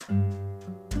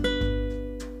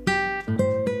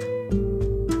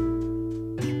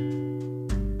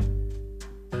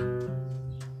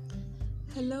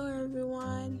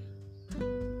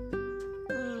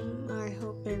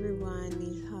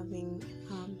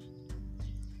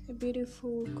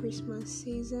beautiful Christmas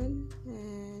season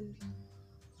and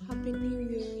Happy New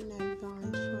Year in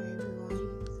advance for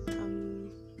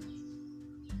everyone.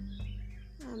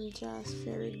 I'm just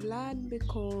very glad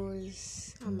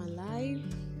because I'm alive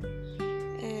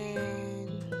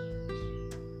and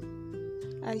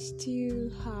I still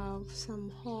have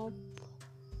some hope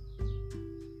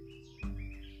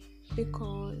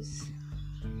because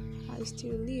I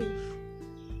still live.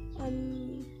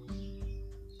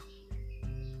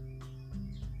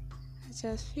 I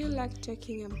just feel like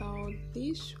talking about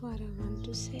this, what I want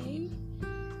to say.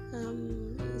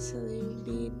 It's a little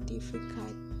bit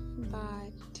difficult,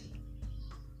 but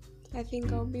I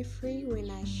think I'll be free when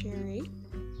I share it,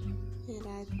 and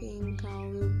I think I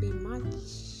will be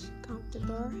much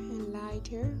comfortable and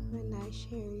lighter when I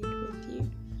share it with you.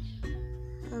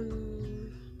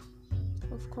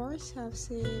 Of course, I've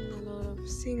seen a lot of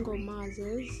single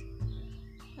mothers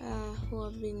who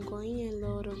have been going a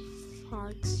lot of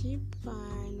hardship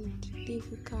and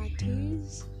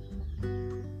difficulties,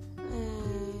 and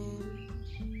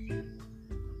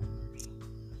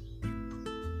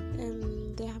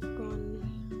they have gone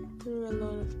through a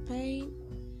lot of pain,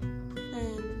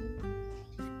 and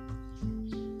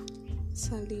it's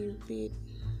a little bit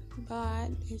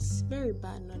bad. It's very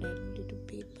bad, not a little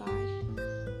bit bad,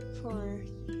 for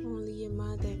only a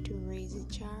mother to raise a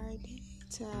child.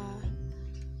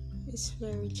 It's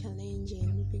very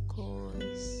challenging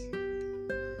because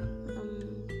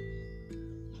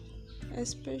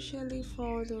especially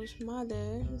for those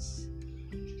mothers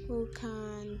who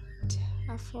can't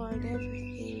afford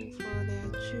everything for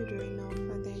their children or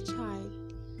for their child,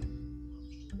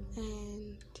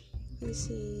 and this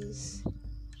is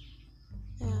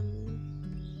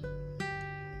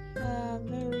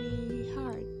very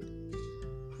hard.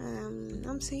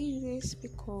 I'm saying this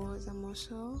because I'm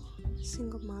also a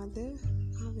single mother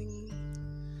having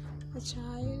a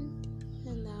child,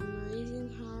 and I'm raising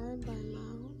her by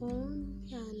my own,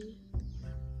 and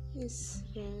it's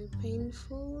very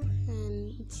painful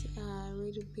and it's a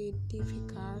little bit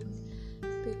difficult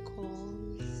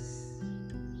because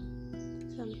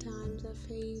sometimes I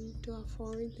fail to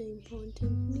afford the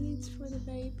important needs for the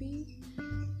baby,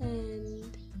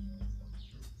 and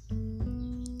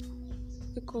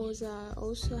because I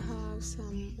also have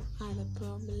some other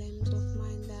problems of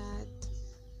mine that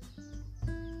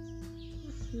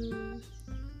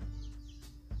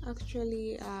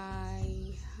actually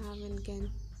I haven't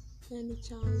gotten any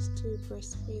chance to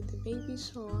breastfeed the baby,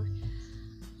 so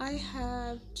I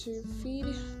have to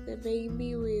feed the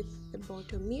baby with the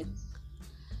bottle milk,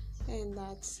 and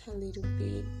that's a little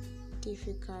bit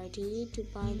difficulty to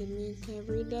buy the milk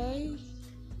every day.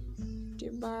 To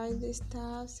buy the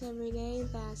stuffs every day,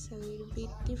 that's a little bit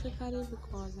difficult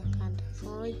because I can't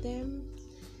afford them,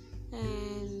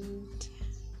 and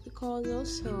because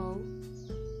also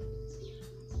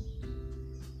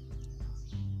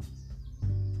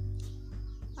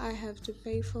I have to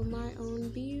pay for my own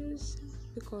bills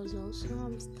because also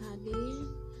I'm studying,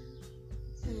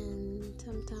 and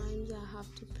sometimes I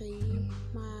have to pay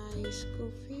my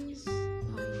school fees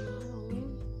by my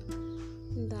own.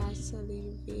 That's a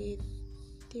little bit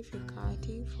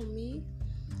difficulty for me,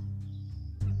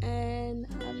 and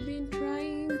I've been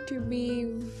trying to be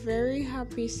very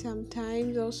happy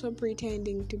sometimes, also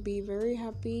pretending to be very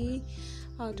happy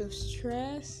out of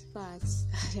stress, but it's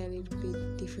a little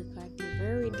bit difficult,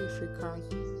 very difficult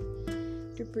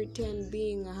to pretend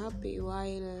being happy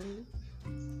while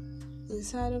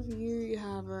inside of you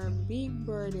have a big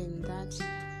burden. That's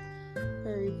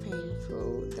very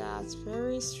painful, that's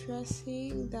very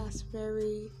stressing, that's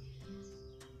very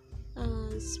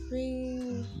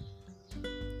spring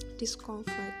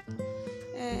discomfort,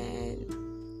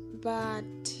 but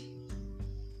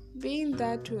being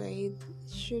that way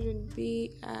shouldn't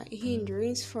be a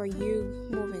hindrance for you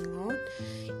moving on.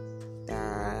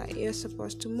 You're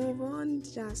supposed to move on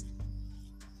just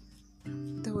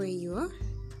the way you are,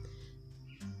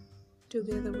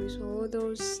 together with all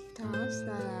those stuffs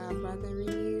that are bothering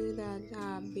you, that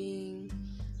are being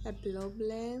a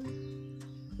problem.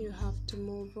 You have to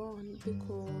move on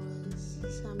because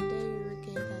someday you will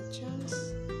get a chance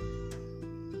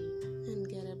and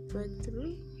get a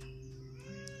breakthrough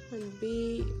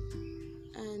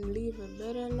and live a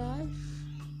better life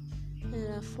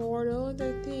and afford all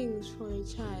the things for a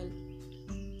child.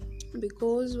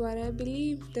 Because what I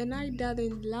believe, the night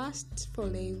doesn't last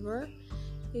forever.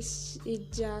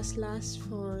 It just lasts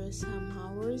for some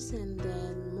hours, and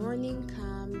then morning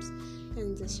comes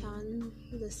and the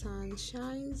sun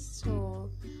shines. So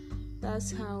that's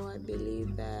how I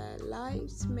believe that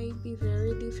lives may be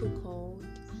very difficult,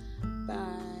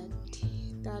 but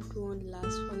that won't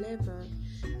last forever.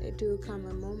 It will come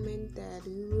a moment that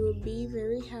you will be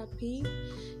very happy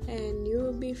and you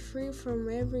will be free from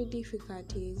every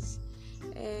difficulties,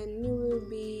 and you will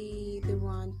be the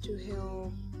one to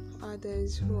help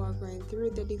others who are going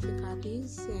through the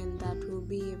difficulties, and that will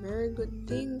be a very good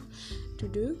thing to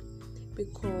do,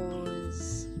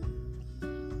 because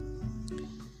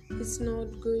it's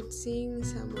not good seeing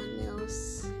someone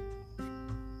else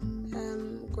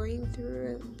going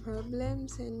through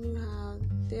problems and you have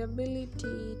the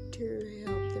ability to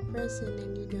help the person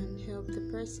and you don't help the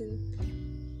person.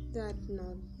 That's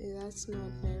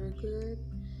not very good.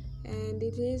 And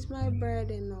it is my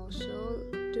burden also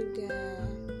to get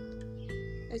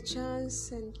a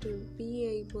chance and to be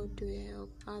able to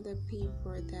help other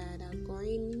people that are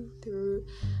going through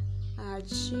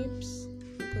hardships,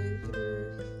 going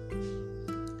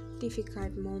through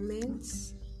difficult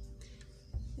moments,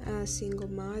 single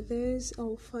mothers,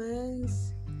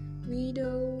 orphans,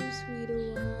 widowers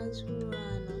who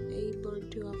are not able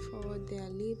to afford their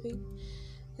living.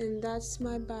 And that's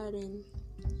my burden,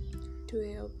 to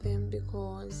help them,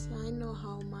 because I know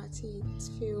how much it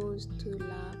feels to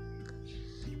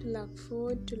lack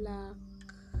food, to lack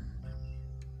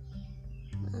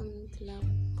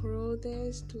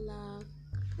clothes, to lack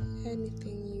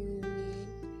anything you need.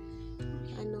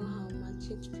 I know how much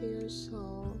it feels,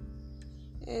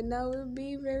 and I will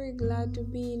be very glad to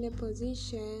be in a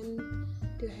position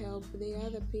to help the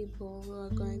other people who are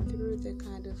going through the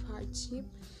kind of hardship.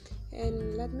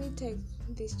 And let me take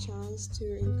this chance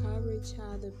to encourage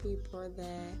other people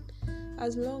that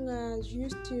as long as you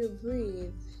still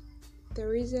breathe,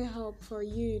 there is a hope for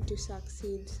you to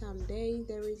succeed someday.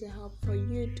 There is a hope for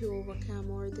you to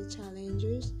overcome all the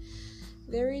challenges.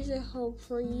 There is a hope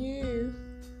for you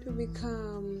to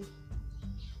become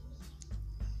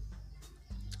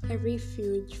a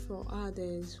refuge for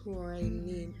others who are in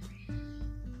need.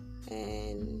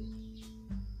 And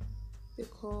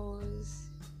because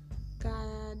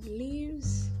God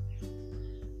lives,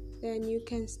 then you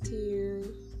can still,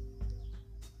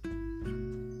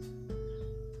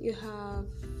 you have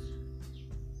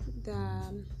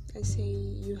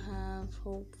you have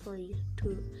hope for you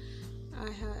too.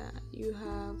 You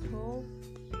have hope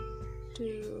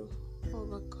to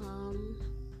overcome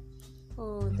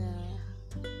all the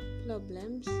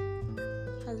problems,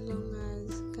 as long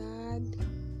as God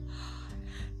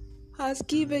has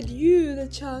given you the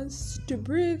chance to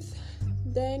breathe.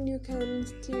 Then you can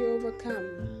still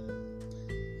overcome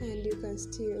and you can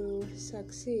still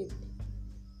succeed.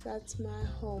 That's my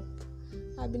hope.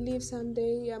 I believe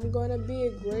someday I'm gonna be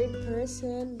a great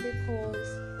person,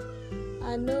 because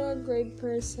I know a great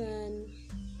person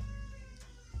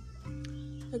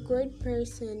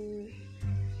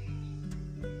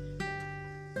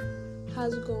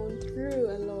has gone through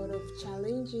a lot of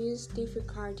challenges,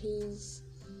 difficulties,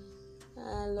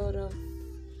 a lot of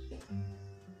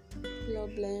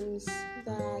problems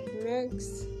that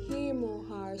makes him or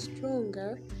her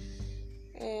stronger.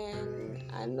 And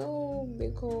I know,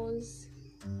 because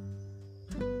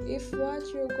if what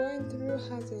you're going through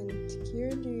hasn't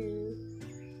cured you,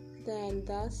 then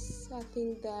I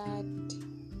think that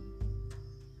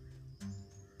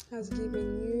has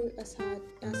given you a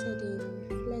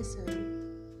certain lesson.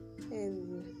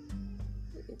 And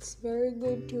it's very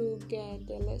good to get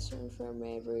a lesson from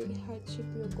every hardship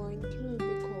you're going through,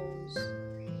 because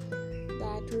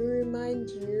that will remind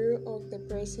you of the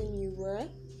person you were.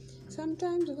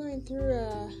 Sometimes going through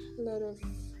a lot of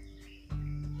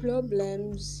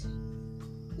problems,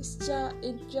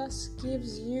 it just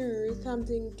gives you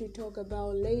something to talk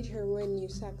about later when you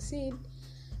succeed,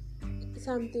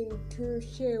 something to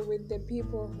share with the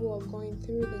people who are going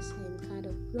through the same kind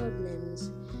of problems,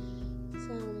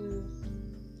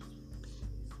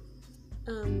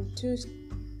 to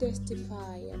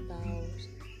testify about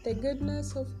the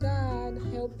goodness of God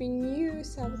helping you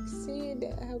succeed,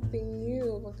 helping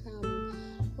you overcome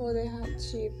all the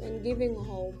hardship, and giving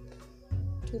hope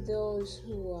to those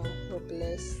who are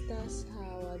hopeless. That's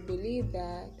how I believe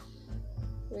that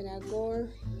when I go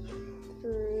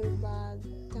through bad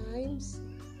times,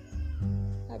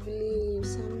 I believe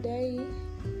someday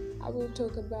I will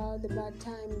talk about the bad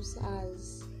times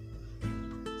as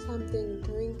something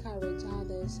to encourage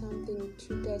others, something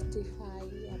to testify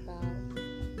about.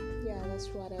 Yeah, that's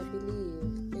what I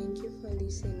believe. Thank you for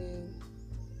listening.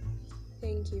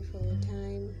 Thank you for your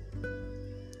time.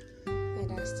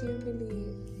 And I still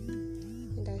believe,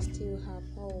 and I still have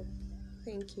hope.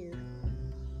 Thank you.